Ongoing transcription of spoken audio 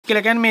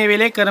කියලා කියන්නේ මේ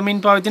වෙලේ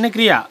කරමින් පවතින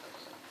ක්‍රියා.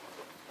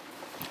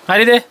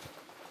 හරිද?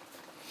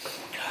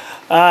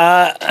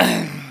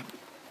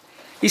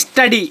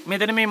 ස්ටඩි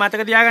මෙතන මේ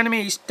මතක තියාගන්න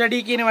මේ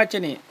ස්ටඩි කියන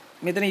වචනේ.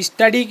 මෙතන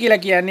ස්ටඩි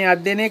කියලා කියන්නේ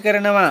අධ්‍යයනය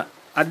කරනවා.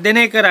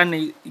 අධ්‍යයනය කරන්න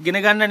ඉගෙන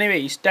ගන්න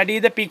නෙවෙයි. study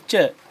the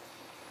picture.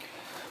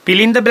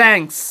 fill in the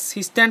blanks.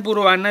 හිස්තැන්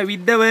පුරවන්න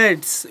with the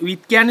words.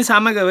 with කියන්නේ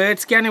සමග,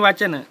 words කියන්නේ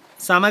වචන.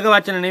 සමග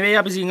වචන නෙවෙයි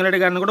අපි සිංහලට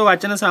ගන්නකොට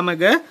වචන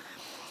සමග.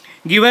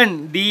 given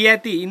දී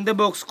ඇති in the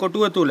box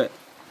කොටුව තුල.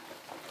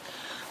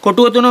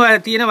 කොටුව තුන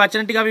තියෙන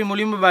වචන ටික අපි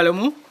මුලින්ම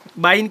බලමු.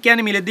 buying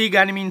කියන්නේ මිලදී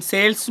ගනිමින්,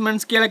 salesman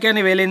කියලා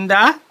කියන්නේ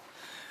වෙලෙන්දා.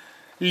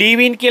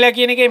 leaving කියලා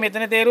කියන එකේ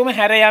මෙතන තේරුම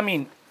හැර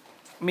යමින්.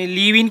 මේ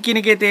leaving කියන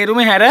එකේ තේරුම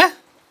හැර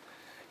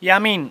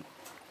යමින්.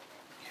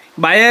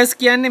 buyers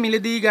කියන්නේ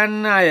මිලදී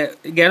ගන්න අය,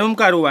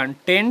 ගැනුම්කරුවන්.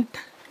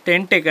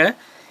 tent එක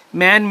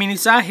man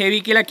මිනිසා, heavy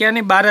කියලා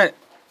කියන්නේ බර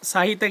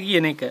සහිත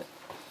කියන එක.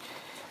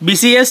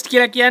 busiest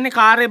කියලා කියන්නේ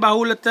කාර්ය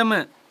බහුලතම.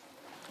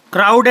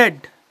 crowded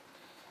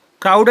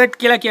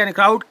කියලා කියන්නේ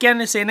crowd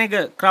කියන්නේ සෙනග.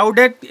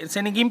 crowded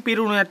සෙනගින්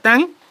පිරුණු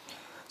නැත්නම්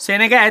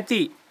සෙනග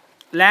ඇති.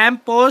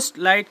 lamp post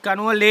light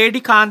කනුව,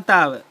 lady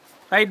කාන්තාව.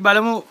 right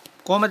බලමු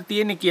කොහොමද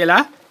තියෙන්නේ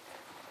කියලා.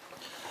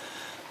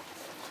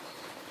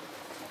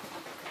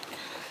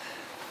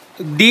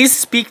 this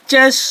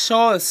picture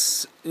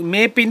shows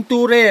මේ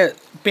පින්තූරය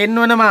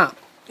පෙන්වනවා.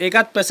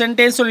 ඒකත් present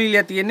tense වලින්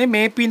ලියලා තියෙන්නේ.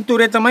 මේ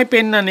පින්තූරය තමයි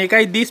පෙන්වන්නේ.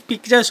 ඒකයි this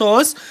picture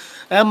shows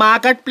a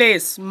market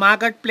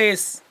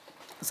place.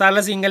 සරල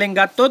සිංහලෙන්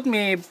ගත්තොත්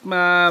මේ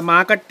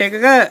මාකට්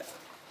එකක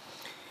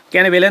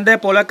කියන්නේ වෙළඳ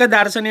පොලක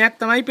දර්ශනයක්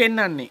තමයි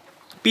පෙන්වන්නේ.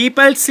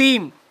 people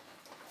seem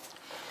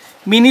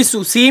මිනිස්සු.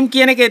 seem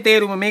කියන එකේ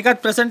තේරුම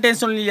මේකත් present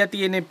tense වලින් ලියලා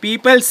තියෙන්නේ.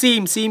 people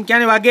seem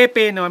කියන්නේ වගේ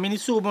පේනවා.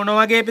 මිනිස්සු මොන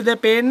වගේද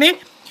පේන්නේ?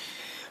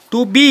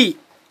 to be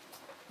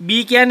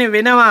කියන්නේ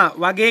වෙනවා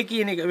වගේ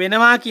කියන එක,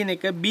 වෙනවා කියන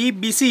එක. be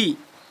busy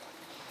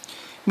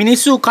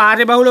මිනිස්සු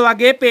කාර්යබහුල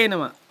වගේ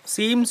පේනවා.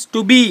 seems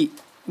to be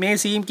මේ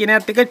seem කියන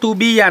එකත් එක to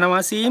be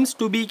යනවා. seems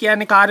to be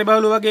කියන්නේ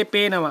කාර්යබහුල වගේ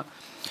පේනවා.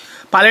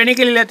 පළවෙනි එක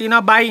ලියලා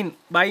තියෙනවා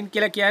buying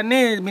කියලා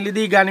කියන්නේ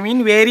මිලදී ගනිමින්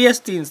various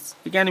things.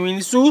 ඒ කියන්නේ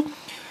මිනිස්සු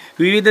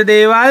විවිධ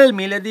දේවල්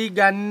මිලදී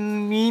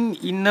ගනිමින්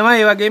ඉන්නවා.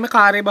 ඒ වගේම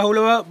කාර්යබහුල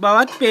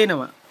බවත්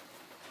පේනවා.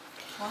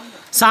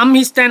 some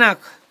හිස්තැනක්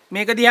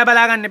මේක දිහා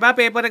බලා ගන්න එපා,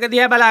 පේපර් එක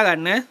දිහා බලා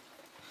ගන්න.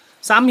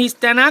 some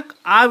හිස්තැනක්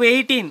are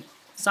waiting.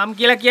 some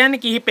කියලා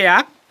කියන්නේ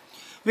කිහිපයක්.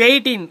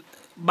 waiting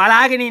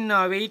බලාගෙන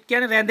ඉන්නවා. wait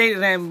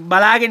කියන්නේ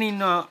බලාගෙන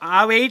ඉන්නවා.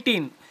 are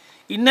waiting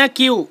in a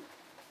queue.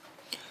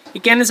 ඒ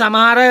කියන්නේ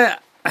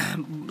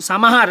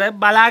සමහර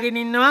බලාගෙන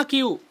ඉන්නවා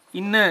queue.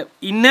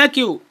 in a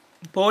queue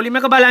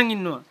පොලිමක බලන්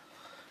ඉන්නවා.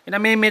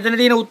 එහෙනම් මේ මෙතන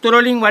තියෙන උත්තර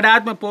වලින්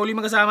වඩාත්ම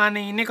පොලිමක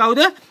සාමාන්‍යයෙන් ඉන්නේ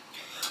කවුද?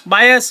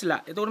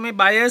 බයර්ස්ලා. එතකොට මේ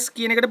බයර්ස්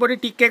කියන එකට පොඩි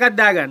ටික් එකක්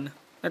දාගන්න.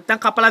 නැත්තම්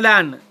කපලා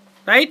දාන්න.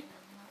 right?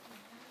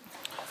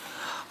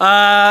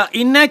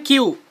 in a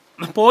queue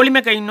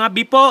පොලිමක ඉන්නවා.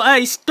 before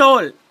a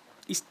stall.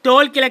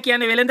 stall කියලා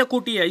කියන්නේ වෙළඳ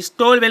කුටිය.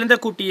 stall වෙළඳ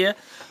කුටිය.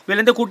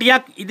 වෙළඳ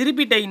කුටියක්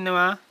ඉදිරිපිට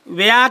ඉන්නවා.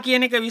 where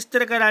කියන එක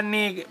විස්තර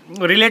කරන්නේ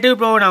relative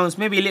pronouns.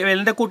 මේ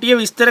වෙළඳ කුටිය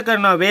විස්තර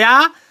කරනවා.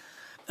 where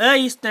a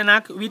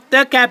ඉස්තනක් with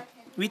a cap.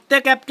 with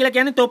a cap කියලා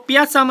කියන්නේ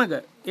තොප්පියක් සමග.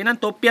 එහෙනම්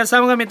තොප්පියක්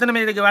සමග මෙතන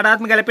මේක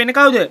වඩාත්ම ගැලපෙන්නේ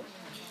කවුද?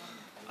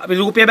 අපි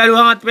රූපය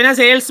බැලුවමත් වෙන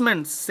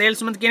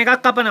salesman කියන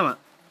එකක් කපනවා.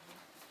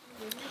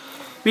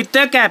 with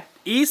a cap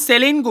is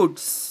selling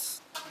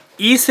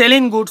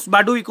goods.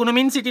 බඩු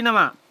විකුණමින්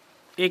සිටිනවා.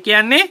 ඒ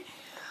කියන්නේ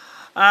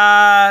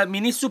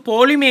මිනිස්සු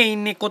පොලිමේ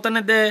ඉන්නේ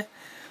කොතනද?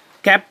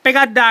 කැප් එකක්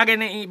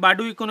දාගෙන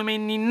බඩු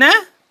විකුණමින් ඉන්න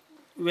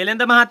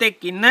වෙළඳ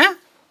මහතෙක් ඉන්න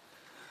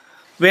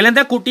වෙළඳ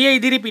කුටිය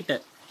ඉදිරිපිට.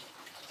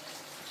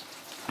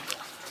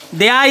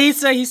 there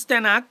is a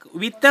හිස්තැනක්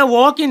with a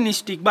walking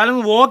stick.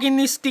 බලමු walking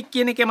stick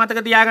කියන එක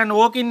මතක තියාගන්න.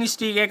 walking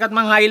stick එකත්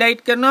මම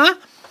highlight කරනවා.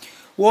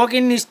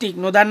 walking stick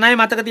නොදන්න අය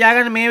මතක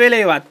තියාගන්න මේ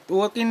වෙලේවත්.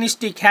 walking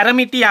stick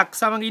හැරමිටියක්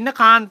සමග ඉන්න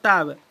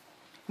කාන්තාව.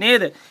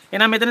 නේද?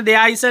 එහෙනම් මෙතන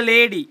there is a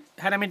lady.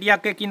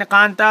 හැරමිටියක් එක්ක ඉන්න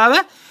කාන්තාව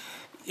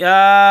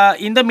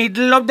in the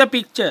middle of the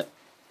picture.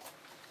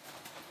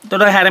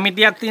 එතකොට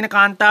හැරමිටියක් තියෙන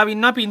කාන්තාව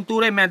ඉන්නවා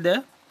පින්තූරේ මැද.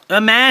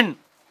 a man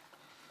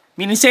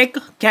මිනිසෙක්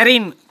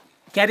carrying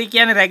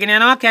කියන්නේ රැගෙන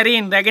යනවා.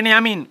 carrying රැගෙන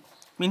යමින්.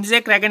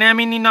 මිනිසෙක් රැගෙන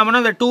යමින් ඉන්නවා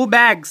මොනවද? two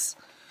bags.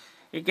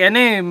 ඒ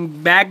කියන්නේ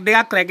බෑග්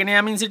දෙකක් රැගෙන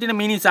යමින් සිටින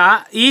මිනිසා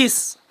is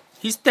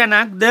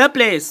හිස්තැනක් the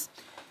place.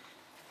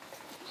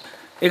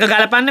 ඒක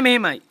ගලපන්න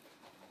මෙහෙමයි.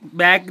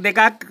 බෑග්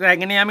දෙකක්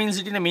රැගෙන යමින්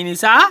සිටින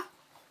මිනිසා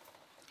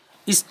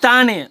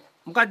ස්ථානය.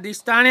 මොකක්ද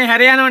ස්ථානය?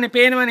 හැර යනවනේ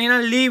පේනවනේ.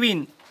 එහෙනම්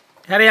leaving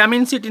හැර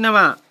යමින්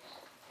සිටිනවා.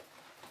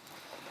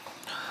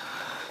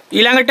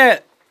 ඊළඟට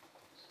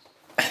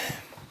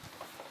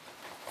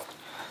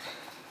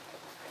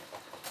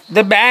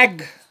the bag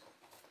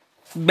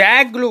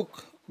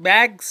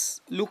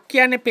look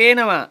කියන්නේ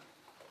පේනවා.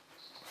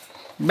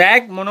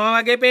 බෑග්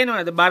මොනවා වගේ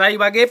පේනවද? බරයි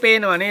වගේ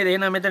පේනවා නේද?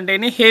 එහෙනම් මෙතනට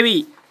එන්නේ heavy.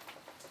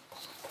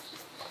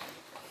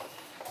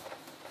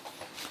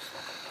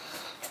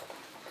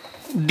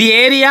 the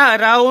area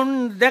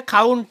around the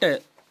counter.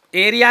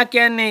 area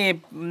කියන්නේ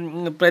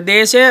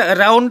ප්‍රදේශය.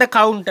 around the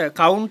counter.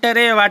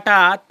 counterේ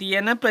වටා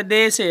තියෙන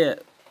ප්‍රදේශය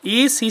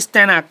is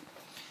හිස්තැනක්.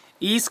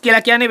 ඊස්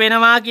කියලා කියන්නේ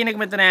වෙනවා කියන එක.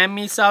 මෙතන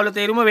ඇම්මීසා වල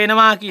තේරුම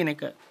වෙනවා කියන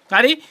එක.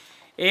 හරි.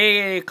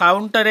 ඒ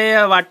කවුන්ටරය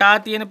වටා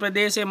තියෙන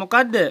ප්‍රදේශය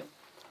මොකද්ද?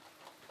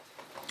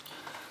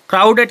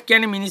 crowded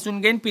කියන්නේ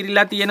මිනිසුන්ගෙන්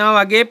පිරීලා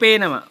තියෙනවා වගේ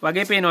පේනවා.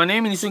 වගේ පේනවා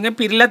නෙවෙයි මිනිසුන්ගෙන්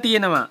පිරීලා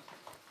තියෙනවා.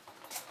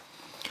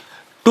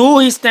 to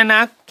his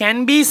තැනක්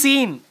can be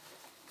seen.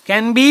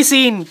 can be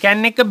seen.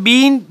 can එක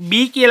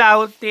be කියලා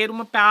આવොත්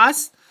තේරුම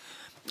past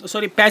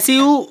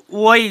passive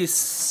voice.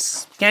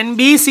 can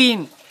be seen.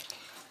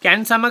 can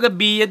සමග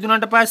be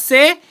යෙදුනට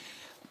පස්සේ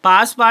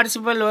past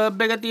participle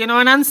verb එක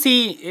තියෙනවා නම්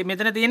see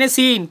මෙතන තියෙන්නේ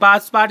seen.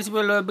 past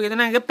participle verb එක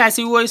තියෙනවා ඒක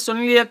passive voice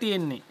වලින් ලියලා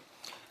තියෙන්නේ.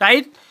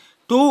 right?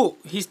 to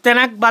his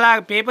තැනක් බලා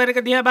paper එක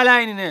දිහා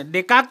බලාගෙන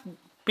දෙකක්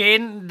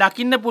පේන්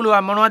දකින්න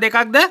පුළුවන්. මොනවද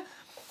දෙකක්ද?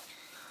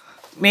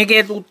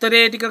 මේකේ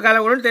උත්තරේ ටික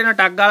ගලවනකොට තේරෙනවා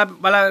ටක්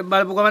ගාලා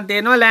බලපු ගමන්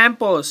තේරෙනවා lamp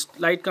post.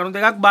 light කණු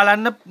දෙකක්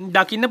බලන්න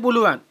දකින්න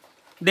පුළුවන්.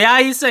 there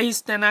is a his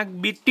තැනක්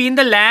between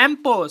the lamp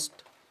post.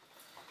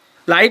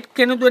 light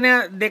කෙනු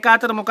දෙක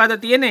අතර මොකද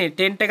තියෙන්නේ?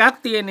 tent එකක්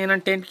තියෙන්නේ.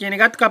 එහෙනම් tent කියන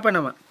එකත්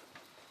කපනවා.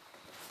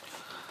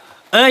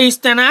 his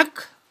තැනක්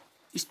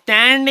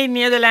standing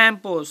near the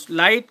lamp post.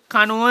 light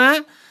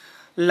කණුව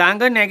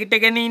ළඟ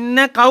නැගිටගෙන ඉන්න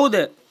කවුද?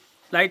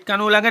 light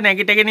කණුව ළඟ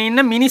නැගිටගෙන ඉන්න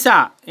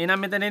මිනිසා. එහෙනම්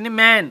මෙතන ඉන්නේ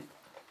man.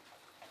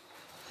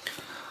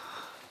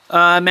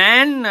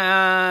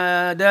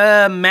 The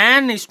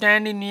man is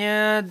standing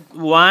near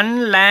one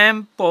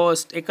lamp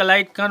post. එක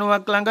light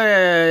කණුවක් ළඟ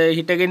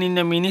හිටගෙන ඉන්න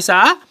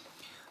මිනිසා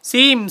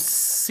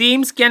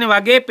seems කියන්නේ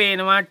වගේ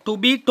පේනවා to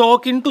be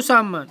talking to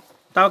someone.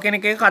 තව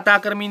කෙනෙක් එක්ක කතා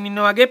කරමින් ඉන්න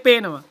වගේ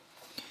පේනවා.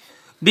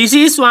 this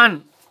is one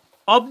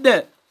of the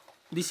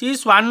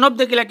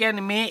කියලා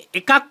කියන්නේ මේ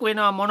එකක්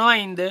වෙනවා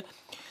මොනවයින්ද?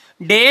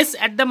 days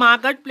at the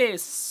market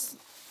place.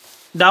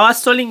 දවස්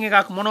වලින්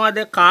එකක් මොනවද?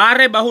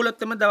 කාර්ය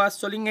බහුලතම දවස්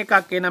වලින්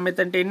එකක්. එනවා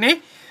මෙතනට එන්නේ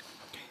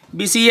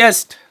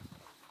busiest.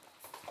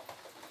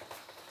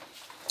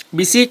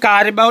 busy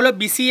කාර්ය බහුල,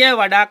 busier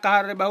වඩා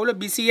කාර්ය බහුල,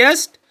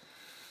 busiest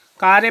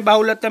කාර්ය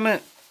බහුලතම.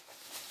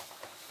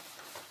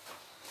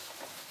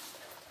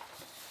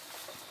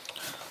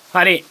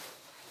 හරි.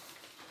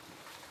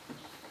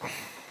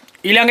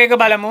 ඊළඟ එක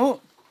බලමු.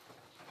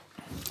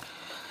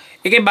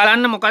 ඒකේ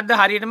බලන්න මොකද්ද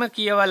හරියටම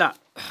කියවලා.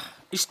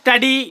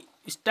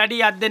 ස්ටඩි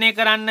අධ්‍යයනය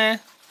කරන්න.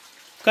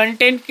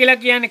 කන්ටෙන්ට්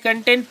කියලා කියන්නේ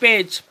කන්ටෙන්ට්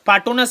page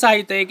පටුන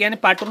සහිත. ඒ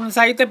කියන්නේ පටුන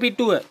සහිත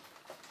පිටුව.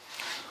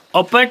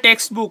 ඔපර්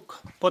ටෙක්ස්ට් බුක්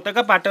පොතක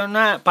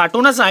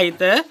පටුන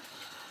සහිත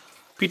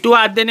පිටුව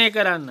අධ්‍යයනය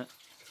කරන්න.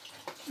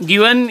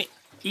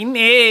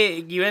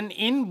 given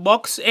in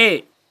box A.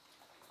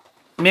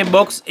 මේ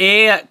box A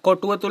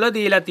කොටුව තුල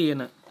දීලා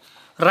තියෙන.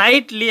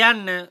 write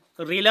ලියන්න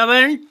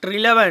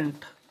relevant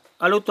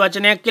අලුත්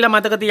වචනයක් කියලා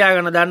මතක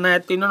තියාගන්න. දන්න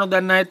අයත් ඉන්නවා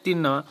නොදන්න අයත්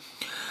ඉන්නවා.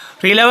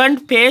 relevant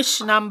page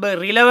number.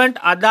 relevant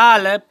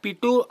අදාළ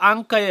පිටු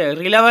අංකය.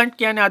 relevant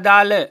කියන්නේ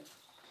අදාළ.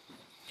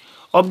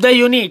 of the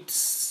units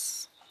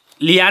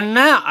ලියන්න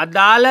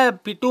අදාළ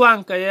පිටු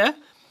අංකය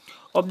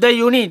of the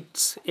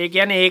units. ඒ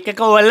කියන්නේ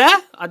ඒකකවල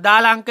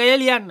අදාළ අංකය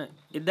ලියන්න.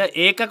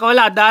 ඒකකවල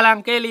අදාළ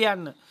අංකය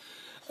ලියන්න.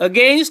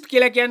 against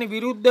කියලා කියන්නේ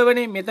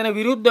විරුද්ධවනේ. මෙතන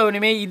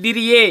විරුද්ධවනේ මේ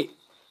ඉදිරියේ.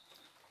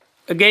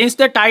 against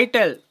the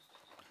title.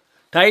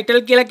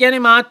 title කියලා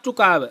කියන්නේ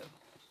මාතෘකාව.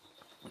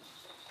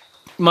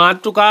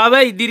 මාතෘකාව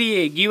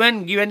ඉදිරියේ.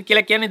 given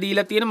කියලා කියන්නේ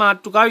දීලා තියෙන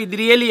මාතෘකාව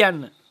ඉදිරියේ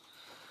ලියන්න.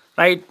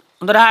 right.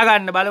 හොඳට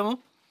අහගන්න බලමු.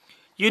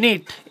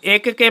 unit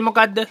ඒකකේ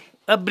මොකද්ද?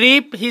 a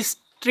brief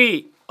history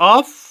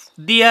of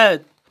the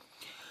earth.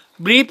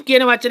 brief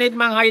කියන වචනේත්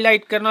මම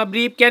highlight කරනවා.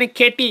 brief කියන්නේ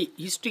කෙටි.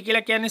 history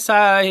කියලා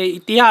කියන්නේ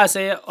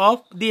ඉතිහාසය of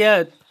the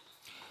earth.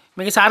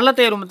 මේකේ සරල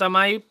තේරුම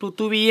තමයි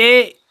පෘථුවියේ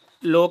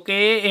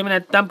ලෝකයේ එහෙම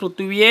නැත්නම්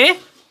පෘථුවියේ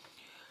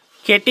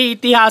කෙටි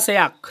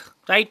ඉතිහාසයක්.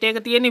 right. ඒක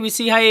තියෙන්නේ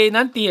 26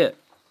 ඉඳන් 30.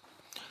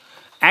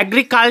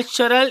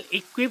 agricultural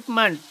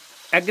equipment.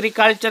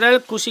 agricultural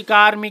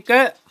කෘෂිකාර්මික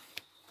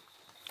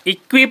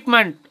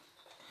equipment.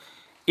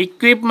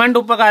 equipment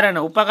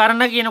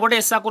උපකරණ කියනකොට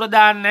S අකුර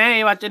දාන්නේ නැහැ.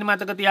 ඒ වචනේ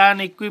මතක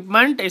තියාගන්න.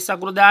 equipment S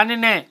අකුර දාන්නේ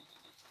නැහැ.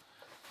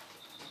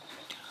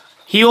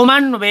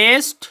 human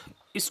waste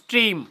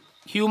stream.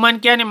 human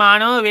කියන්නේ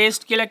මානව,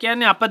 waste කියලා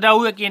කියන්නේ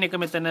අපද්‍රව්‍ය කියන එක.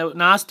 මෙතන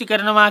නාස්ති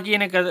කරනවා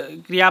කියන එක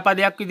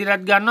ක්‍රියාපදයක්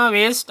විදිහට ගන්නවා.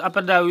 waste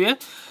අපද්‍රව්‍ය.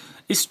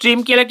 stream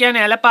කියලා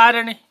කියන්නේ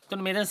ඇලපාරනේ.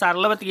 එතකොට මෙතන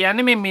සරලව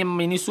කියන්නේ මේ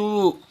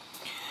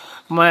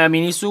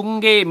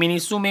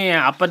මිනිසු මේ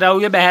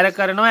අපද්‍රව්‍ය බැහැර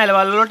කරනවා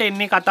ඇලවල් වලට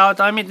එන්නේ කතාව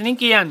තමයි මෙතනින්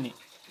කියන්නේ.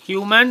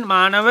 human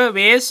මානව,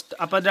 waste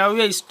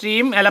අපද්‍රව්‍ය,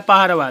 stream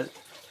ඇලපාරවල්.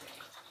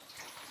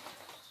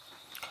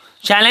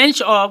 challenge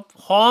of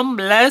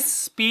homeless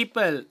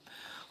people.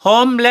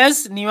 homeless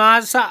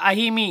නිවාස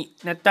අහිමි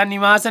නැත්නම්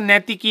නිවාස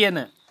නැති කියන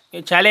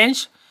challenge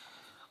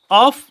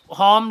of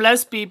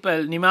homeless people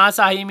නිවාස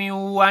අහිමි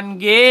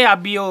වූවන්ගේ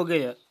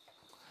අභියෝගය.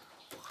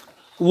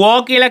 war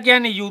කියලා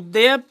කියන්නේ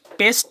යුද්ධය.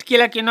 pest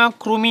කියලා කියනවා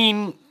කෘමීන්.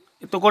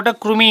 එතකොට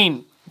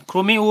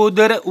කෘමි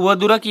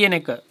උවදුර කියන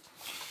එක.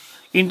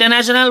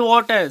 international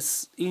waters.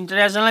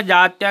 international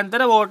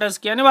ජාත්‍යන්තර waters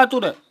කියන්නේ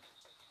වතුර.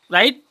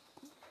 right.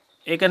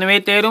 ඒක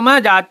නෙවෙයි තේරුම.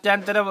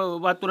 ජාත්‍යන්තර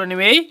වතුර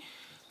නෙවෙයි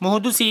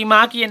මුහුදු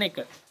සීමා කියන එක.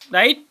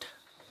 right.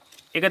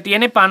 ඒක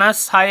තියෙන්නේ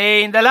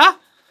 56 ඉඳලා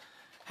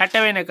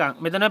 60 වෙනකම්.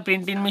 මෙතන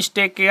printing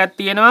mistake එකක්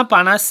තියෙනවා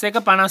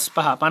 51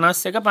 55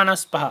 51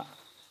 55.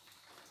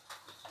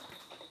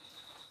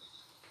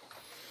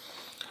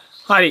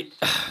 හරි.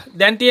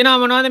 දැන්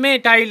තියෙනවා මොනවද මේ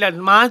ටයිලර්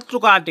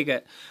මාතෘකා ටික.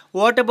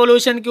 water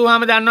pollution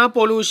කිව්වම දන්නවා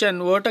pollution.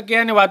 water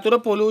කියන්නේ වතුර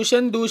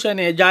pollution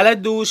දූෂණය. ජල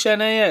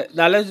දූෂණය.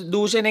 ජල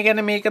දූෂණය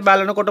කියන්නේ මේක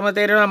බලනකොටම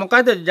තේරෙනවා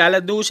මොකද්ද? ජල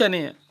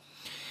දූෂණය.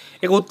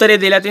 ඒක උත්තරේ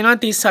දීලා තිනවා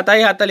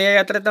 37යි 40යි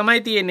අතර තමයි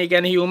තියෙන්නේ.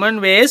 කියන්නේ human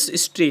waste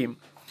stream.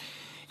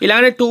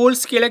 ඊළඟට tools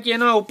කියලා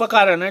කියනවා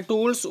උපකරණ.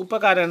 tools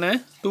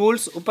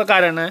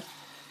උපකරණ.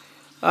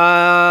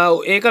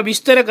 ඒක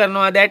විස්තර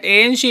කරනවා that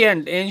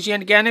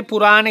ancient කියන්නේ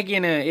පුරාණ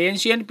කියන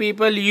ancient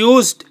people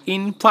used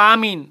in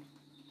farming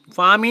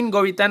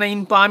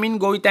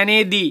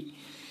ගොවිතැනේදී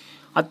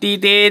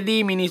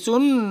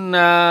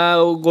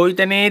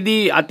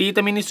අතීත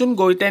මිනිසුන්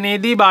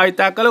ගොවිතැනේදී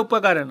භාවිතා කළ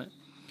උපකරණ.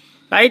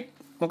 right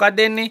මොකක්ද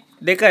දෙන්නේ?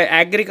 දෙක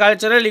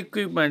agricultural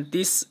equipment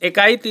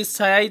 31යි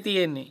 36යි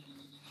තියෙන්නේ.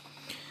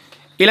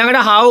 ඊළඟට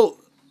how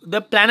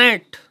the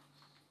planet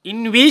in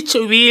which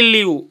we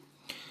live.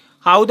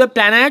 how the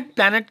planet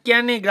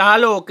කියන්නේ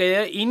ග්‍රහලෝකය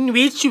in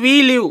which we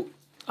live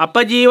අප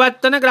ජීවත්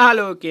වන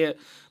ග්‍රහලෝකය.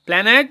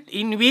 planet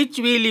in which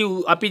we live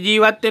අපි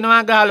ජීවත්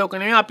වෙනවා ග්‍රහලෝක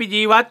නෙමෙයි අපි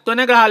ජීවත්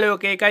වන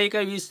ග්‍රහලෝකය. එකයි එක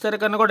විස්තර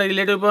කරනකොට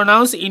relative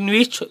pronouns in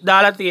which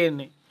දාලා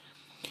තියෙන්නේ.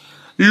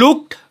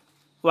 looked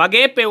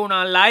වගේ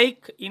පෙවුනා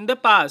like in the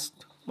past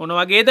මොන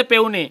වගේද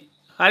පෙවුනේ?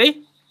 හරි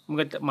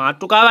මොකද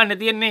මාතෘකාවක්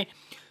තියෙන්නේ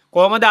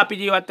කොහමද අපි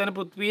ජීවත් වෙන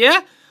පෘථිවිය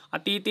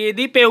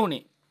අතීතයේදී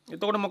පෙවුනේ.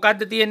 එතකොට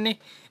මොකද්ද තියෙන්නේ?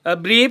 a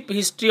brief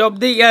history of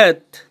the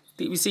earth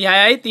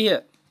 26යි 30.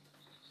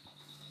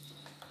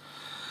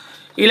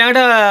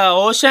 ඊළඟට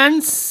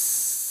oceans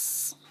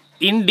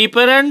in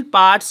different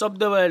parts of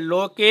the world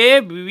ලෝකයේ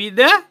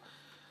විවිධ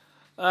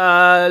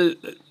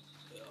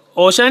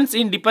oceans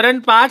in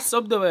different parts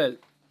of the world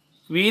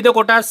විවිධ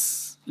කොටස්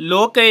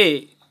ලෝකයේ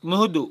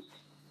මුහුදු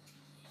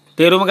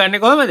තේරුම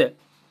ගන්නේ කොහමද?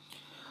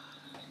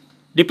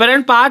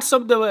 different parts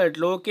of the world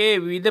ලෝකයේ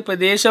විවිධ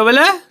ප්‍රදේශවල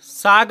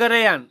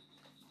සාගරයන්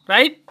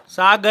right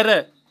සාගර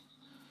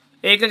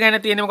ඒක ගැන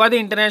තියෙන්නේ මොකද්ද?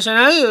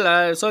 international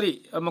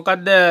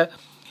මොකද්ද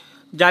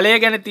ජලය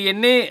ගැන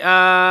තියෙන්නේ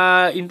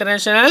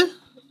international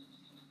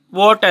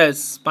waters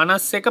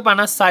 51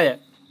 56.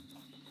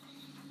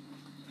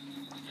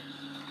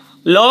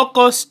 low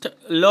cost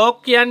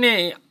කියන්නේ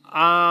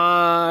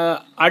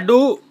අඩු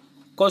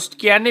cost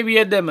කියන්නේ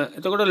වියදම.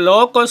 එතකොට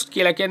low cost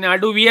කියලා කියන්නේ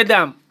අඩු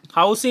වියදම්.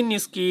 housing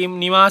scheme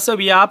නිවාස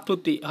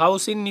ව්‍යාපෘති.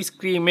 housing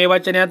scheme මේ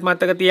වචනයත්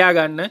මතක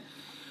තියාගන්න.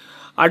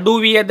 අඩු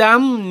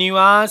වියදම්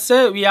නිවාස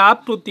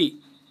ව්‍යාපෘති.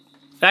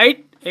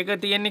 right ඒක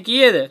තියෙන්නේ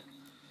කීයද?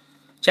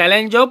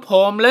 challenge of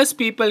homeless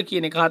people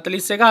කියන එක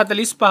 41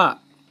 45.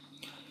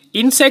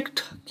 insect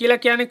කියලා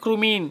කියන්නේ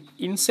කෘමීන්.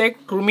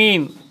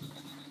 crumine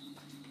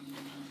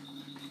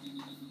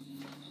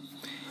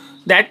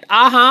that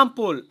are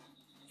harmful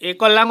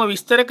ඒකොල්ලන්ව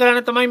විස්තර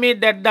කරන්න තමයි මේ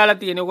that දාලා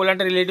තියෙන්නේ.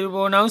 ඔයගොල්ලන්ට relative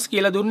pronouns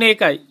කියලා දුන්නේ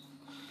ඒකයි.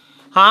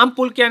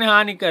 harmful කියන්නේ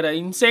හානිකර.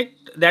 insect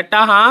that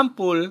are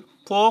harmful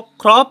for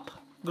crop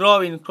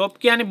growing. crop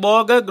කියන්නේ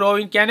භෝග,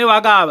 growing කියන්නේ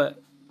වගාව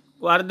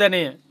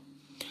වර්ධනය.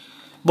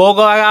 භෝග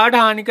වගාවට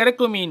හානිකර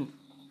කෘමීන්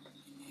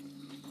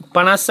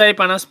 56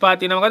 55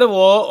 තියෙනවා. මොකද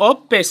war of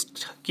pest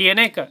කියන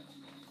එක.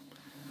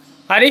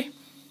 හරි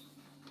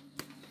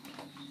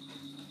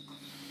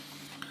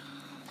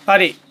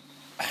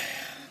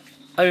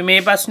අපි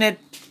මේ ප්‍රශ්නේ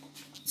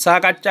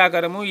සාකච්ඡා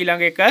කරමු.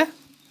 ඊළඟ එක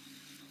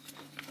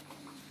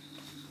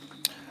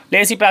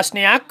ලේසි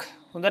ප්‍රශ්නයක්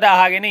හොඳට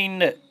අහගෙන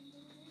ඉන්න.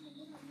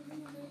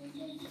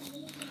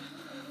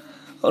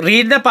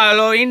 read the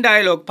following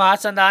dialogue. පහ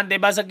සඳහන්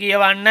දෙබස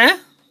කියවන්න.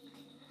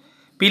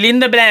 fill in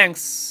the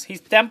blanks.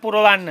 හිස්තැන්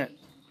පුරවන්න.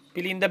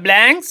 fill in the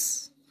blanks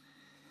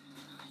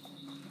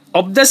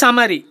of the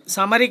summary.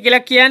 summary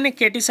කියලා කියන්නේ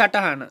කෙටි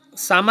සටහන.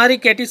 summary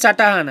කෙටි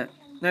සටහන.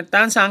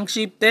 නැත්නම්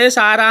සංක්ෂිප්තයේ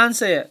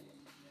සාරාංශය.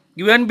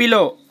 given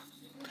below.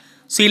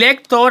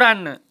 select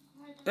තෝරන්න.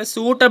 a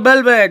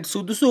suitable word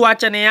සුදුසු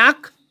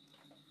වචනයක්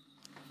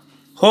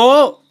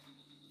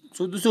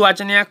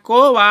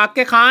හෝ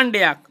වාක්‍ය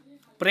කාණ්ඩයක්.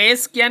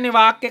 praise කියන්නේ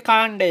වාක්‍ය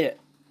කාණ්ඩය.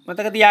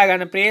 මතක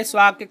තියාගන්න praise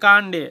වාක්‍ය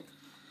කාණ්ඩය.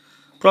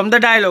 from the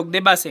dialogue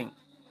දෙබසෙන්.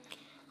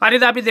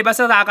 හරිද අපි දෙබස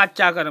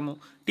සාකච්ඡා කරමු.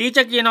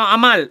 ටීචර් කියනවා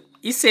Amal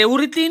is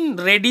everything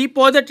ready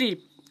for the trip.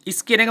 is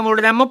කියන එක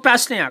මුලට දැම්ම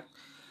ප්‍රශ්නයක්.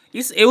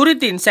 is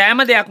everything සෑම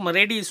දෙයක්ම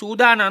ready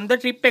සූදානම්ද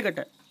trip එකට.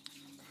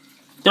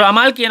 ඒතර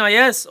අමල් කියනවා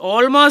yes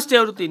almost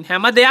everything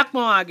හැම දෙයක්ම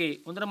වාගේ.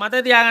 හොඳට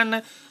මතක තියාගන්න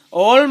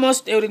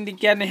almost everything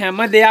කියන්නේ හැම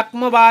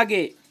දෙයක්ම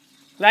වාගේ.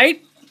 right?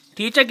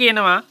 ටීචර්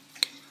කියනවා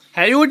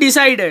have you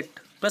decided?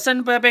 present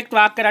perfect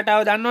වාක්‍ය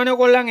රටාව දන්නවනේ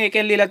ඔයගොල්ලන්.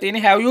 ඒකෙන් ලියලා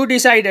තියෙන්නේ have you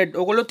decided?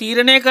 ඔයගොල්ලෝ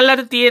තීරණය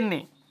කළාද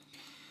තියෙන්නේ?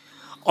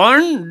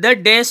 on the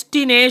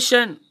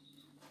destination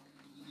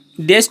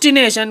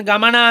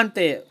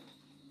ගමනාන්තය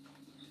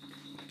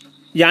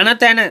යන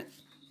තැන.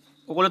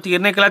 ඔයගොල්ලෝ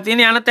තීරණය කළා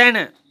තියෙන්නේ යන තැන.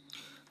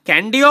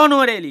 කැන්ඩියෝ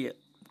නුවරඑළිය.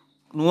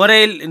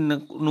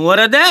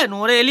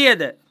 නුවර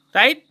එළියද?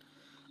 right?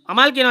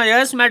 අමල් කියනවා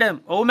yes madam.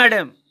 ඔව්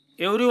madam.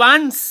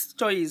 everyone's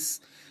choice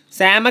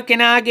සෑම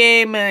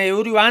කෙනාගේම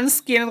everyone's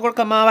කියනකොට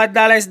කමාවක්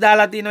දාලා s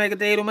දාලා තිනවා. ඒක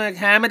තේරුම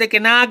හැම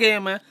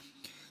කෙනාගේම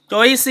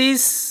choice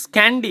is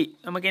candy.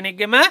 හැම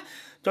කෙනෙක්ගේම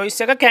choice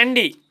එක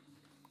candy.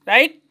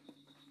 right?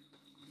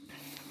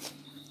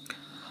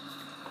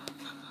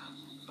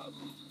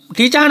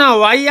 Teacher, now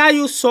why are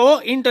you so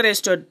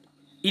interested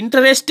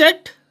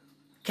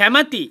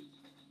කැමති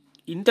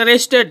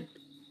interested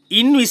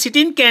in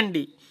visiting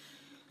candy.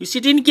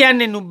 visiting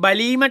කියන්නේ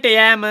බලීමට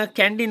යෑම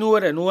කැන්ඩි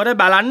නුවර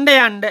බලන්න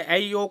යන්න.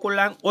 ඇයි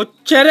ඕගොල්ලන්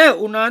ඔච්චර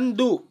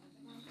උනන්දු?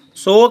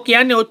 so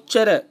කියන්නේ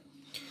ඔච්චර.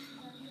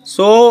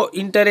 so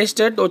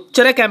interested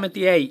ඔච්චර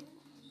කැමති ඇයි?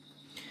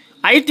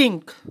 I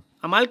think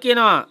අමල්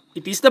කියනවා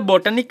it is the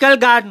botanical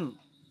garden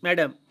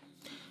madam.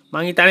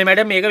 මං හිතන්නේ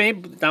මැඩම් මේක මේ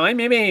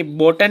තමයි මේ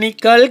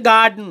botanical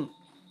garden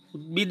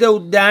උද්භිද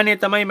උද්‍යානය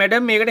තමයි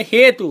මැඩම් මේකට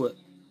හේතුව.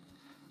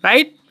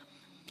 right?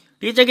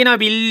 teacher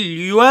කියනවා will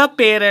your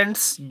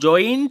parents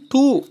join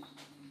too?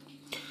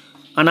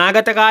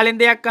 අනාගත කාලෙන්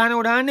දෙයක්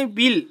අහනකොට අහන්නේ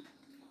will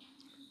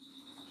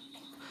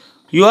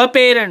your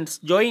parents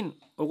join.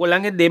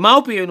 ඔයගොල්ලන්ගේ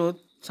දෙමව්පියනුත්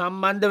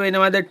සම්බන්ධ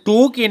වෙනවද? to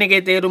කියන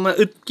එකේ තේරුම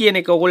it කියන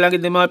එක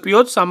ඔයගොල්ලන්ගේ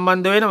දෙමව්පියොත්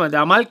සම්බන්ධ වෙනවද?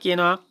 අමල්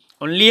කියනවා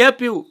only a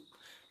few.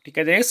 ටික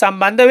දෙනෙක්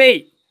සම්බන්ධ වෙයි.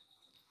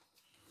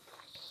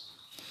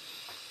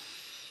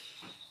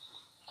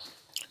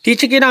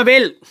 teacher කියනවා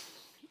well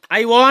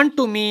I want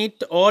to meet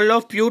all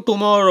of you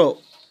tomorrow.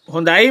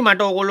 හොඳයි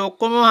මට ඔයගොල්ලෝ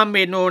ඔක්කොම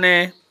හම්බෙන්න ඕනේ.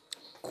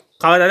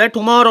 කවදාද?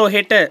 tomorrow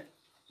හෙට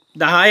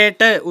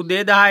 10ට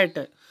උදේ 10ට.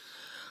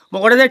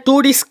 මොකටද? to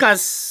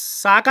discuss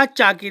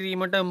සාකච්ඡා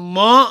කිරීමට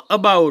more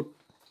about.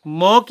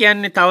 more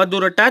කියන්නේ තව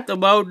දුරටත්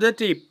about the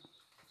trip.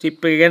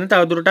 trip එක ගැන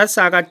තව දුරටත්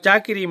සාකච්ඡා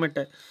කිරීමට.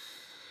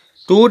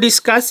 to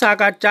discuss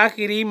සාකච්ඡා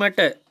කිරීමට.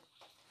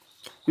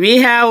 we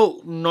have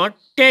not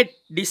yet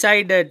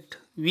decided.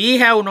 we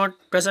have not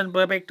present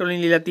perfect වලින්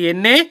ලියලා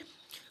තියෙන්නේ.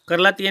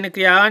 කරලා තියෙන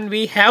ක්‍රියාවන්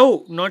we have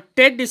not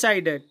yet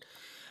decided.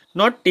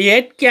 not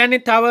yet කියන්නේ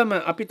තවම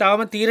අපි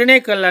තවම තීරණය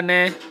කරලා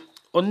නැහැ.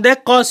 on the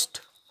cost.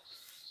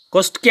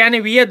 cost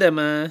කියන්නේ වියදම.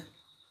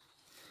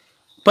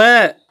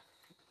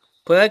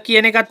 per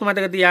කියන එකත්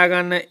මතක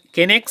තියාගන්න.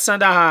 කෙනෙක්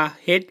සඳහා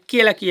head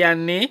කියලා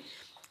කියන්නේ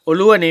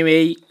ඔළුව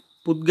නෙවෙයි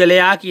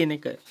පුද්ගලයා කියන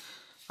එක.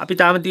 අපි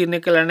තාම තීරණය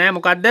කරලා නැහැ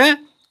මොකද්ද?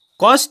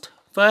 cost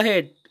per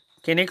head.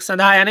 කෙනෙක්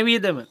සඳහා යන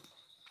වියදම.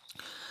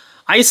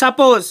 I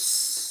suppose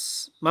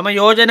මම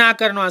යෝජනා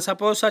කරනවා.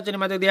 suppose වචනේ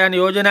මතක තියාගන්න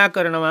යෝජනා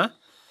කරනවා.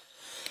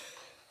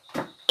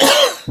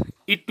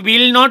 it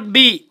will not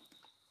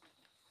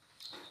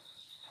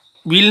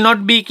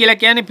be කියලා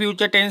කියන්නේ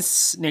future tense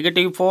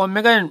negative form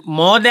එක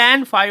more than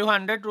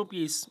 500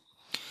 rupees.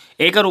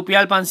 ඒක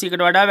රුපියල්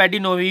 500කට වඩා වැඩි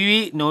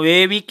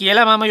නොවේවි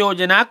කියලා මම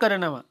යෝජනා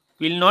කරනවා.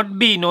 will not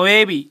be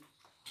නොවේවි.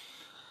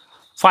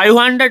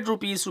 500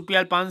 rupees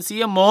රුපියල්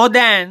 500 more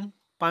than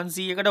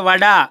 500කට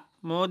වඩා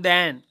more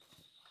than.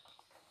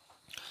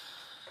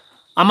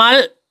 අමල්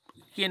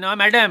කියනවා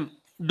madam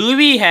do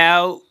we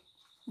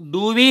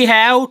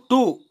have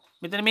to.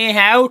 මෙතන මේ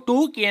have to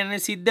කියන්නේ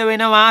සිද්ධ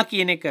වෙනවා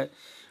කියන එක.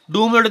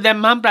 do වලට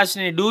දැම්මම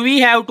ප්‍රශ්නේ do we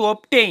have to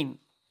obtain.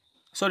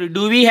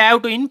 do we have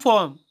to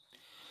inform.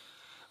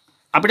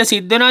 අපිට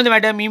සිද්ධ වෙනවද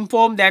madam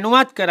inform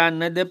දැනුවත්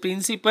කරන්න the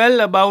principal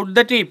about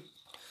the trip.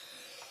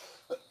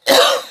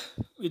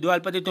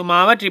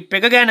 විදුහල්පතිතුමාව trip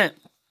එක ගැන.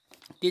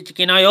 teacher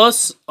කියනවා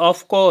yes of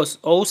course.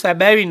 ඔව්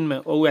සැබවින්ම.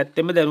 ඔව්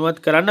ඇත්තෙම දැනුවත්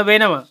කරන්න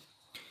වෙනවා.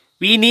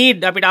 we need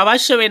අපිට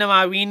අවශ්‍ය වෙනවා.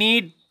 we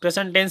need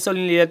present tense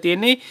වලින් ලියලා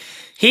තියෙන්නේ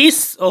his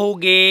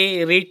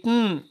ඔහුගේ written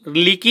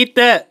ලිඛිත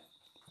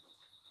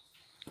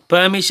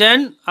permission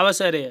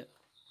අවසරය.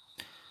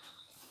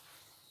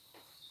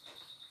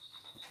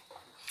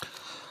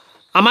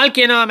 අමල්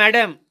කියනවා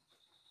madam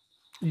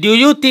do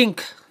you think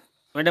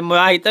madam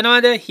ඔයා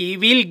හිතනවාද he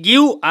will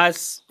give us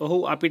ඔහු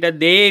අපිට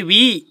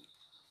දේවි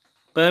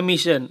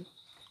permission.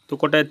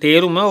 එතකොට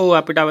තේරුම ඔහු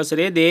අපිට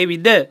අවසරය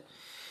දේවිද?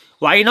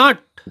 why not?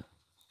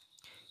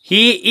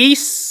 he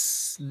is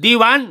the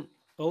one.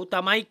 ඔහු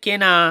තමයි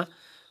කෙනා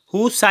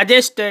who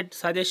suggested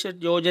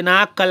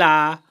යෝජනා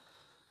කළා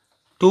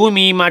to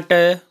me මට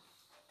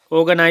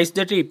organize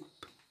the trip.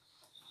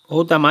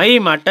 ඔහු තමයි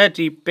මට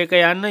trip එක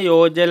යන්න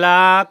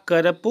යෝජනා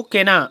කරපු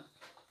කෙනා.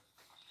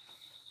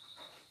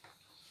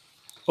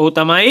 ඔහු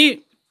තමයි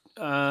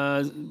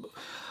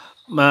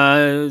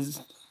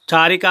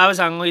චාරිකාව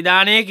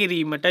සංවිධානය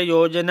කිරීමට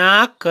යෝජනා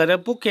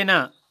කරපු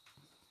කෙනා.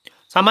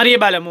 සමරිය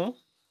බලමු.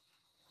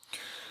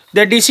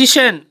 The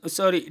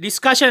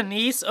discussion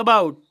is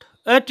about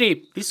a trip.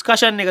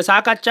 discussion එක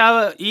සාකච්ඡාව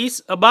is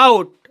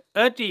about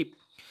a trip.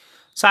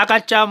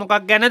 සාකච්ඡාව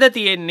මොකක් ගැනද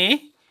තියෙන්නේ?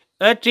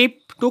 a trip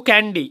to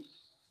candy.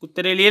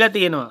 උත්තරේ ලියලා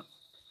තියෙනවා.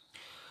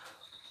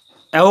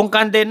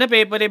 අහුම්කන් දෙන්න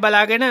පේපරේ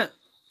බලාගෙන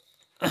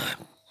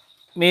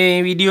මේ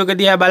වීඩියෝ එක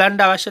දිහා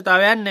බලන්න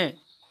අවශ්‍යතාවයක් නැහැ.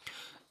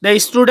 The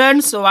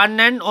students one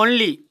and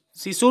only.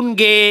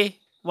 සිසුන්ගේ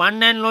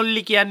one and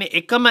only කියන්නේ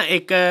එකම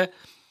එක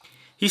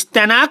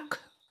හිස්තැනක්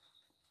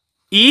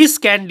is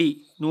candy.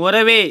 නුවර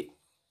වේ.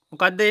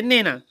 මොකක්ද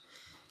එන්නේ නං?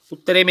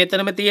 උත්තරේ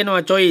මෙතනම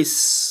තියෙනවා choice.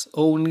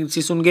 ඔවුන්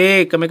සිසුන්ගේ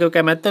එකම එක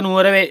කැමැත්ත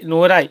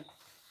නුවරයි.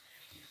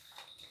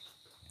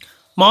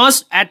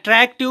 most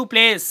attractive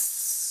place.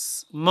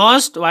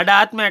 most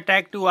වඩාත්ම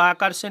attractive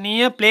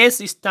ආකර්ශනීය place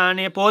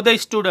ස්ථානය for the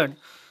student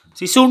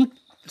සිසුන්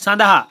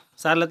සඳහා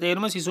සරල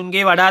තේරුම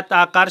සිසුන්ගේ වඩාත්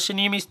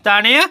ආකර්ශනීයම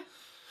ස්ථානය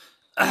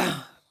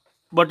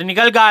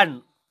botanical garden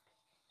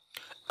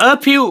a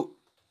few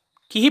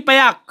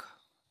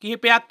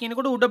කිහිපයක්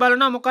කියනකොට උඩ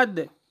බලනවා මොකද්ද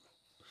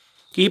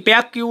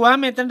කිහිපයක් කිව්වම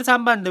මෙතනට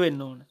සම්බන්ධ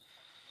වෙන්න ඕන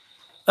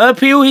a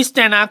few his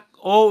තැනක්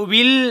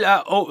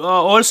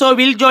also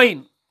will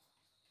join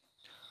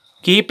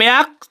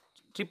කිහිපයක්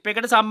ට්‍රිප්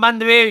එකට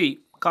සම්බන්ධ වේවි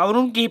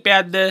කවුරුන්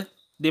කිහිපයක්ද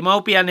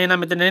දෙමව්පියන් එන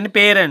මෙතන එන්නේ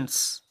parents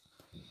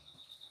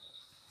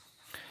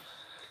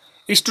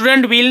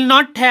student will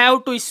not have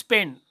to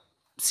spend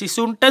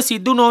සිසුන්ට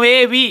සිදු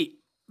නොවේවි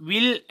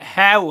will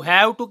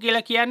have to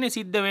කියලා කියන්නේ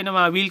සිද්ධ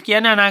වෙනවා will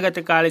කියන්නේ අනාගත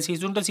කාලේ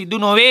සිසුන්ට සිදු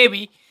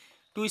නොවේවි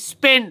to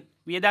spend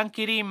වියදම්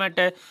කිරීමට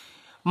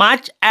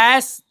much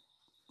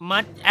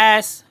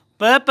as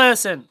per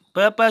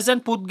person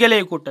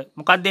පුද්ගලයෙකුට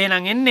මොකක්ද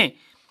එහෙනම් එන්නේ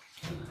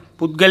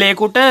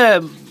පුද්ගලයෙකුට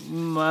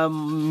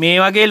මේ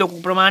වගේ ලොකු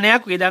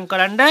ප්‍රමාණයක් වියදම්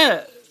කරන්න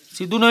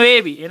සිදු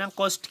නොවේවි එහෙනම්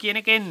cost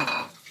කියන එක එන්නේ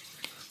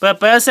per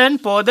person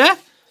for the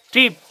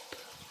trip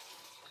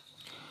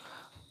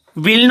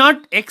will not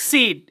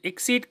exceed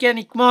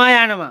කියන්නේ ඉක්මවා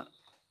යනවා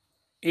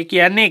ඒ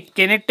කියන්නේ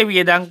කෙනෙක්ට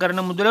වියදම්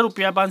කරන මුදල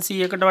රුපියල්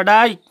 500කට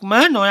වඩා ඉක්ම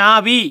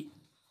නොයාවි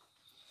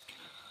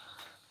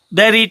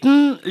the written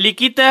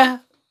ලිඛිත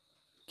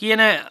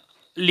කියන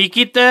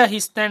ලිඛිත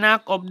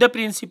හිස්තැනක් of the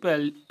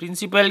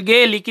principal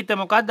ගේ ලිඛිත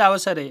මොකක්ද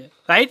අවසරය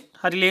right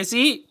හරි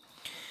ලේසි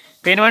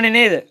පේනවනේ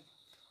නේද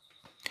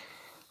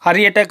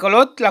හරියට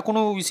කළොත්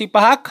ලකුණු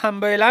 25ක්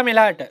හම්බ වෙලා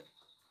මෙලාට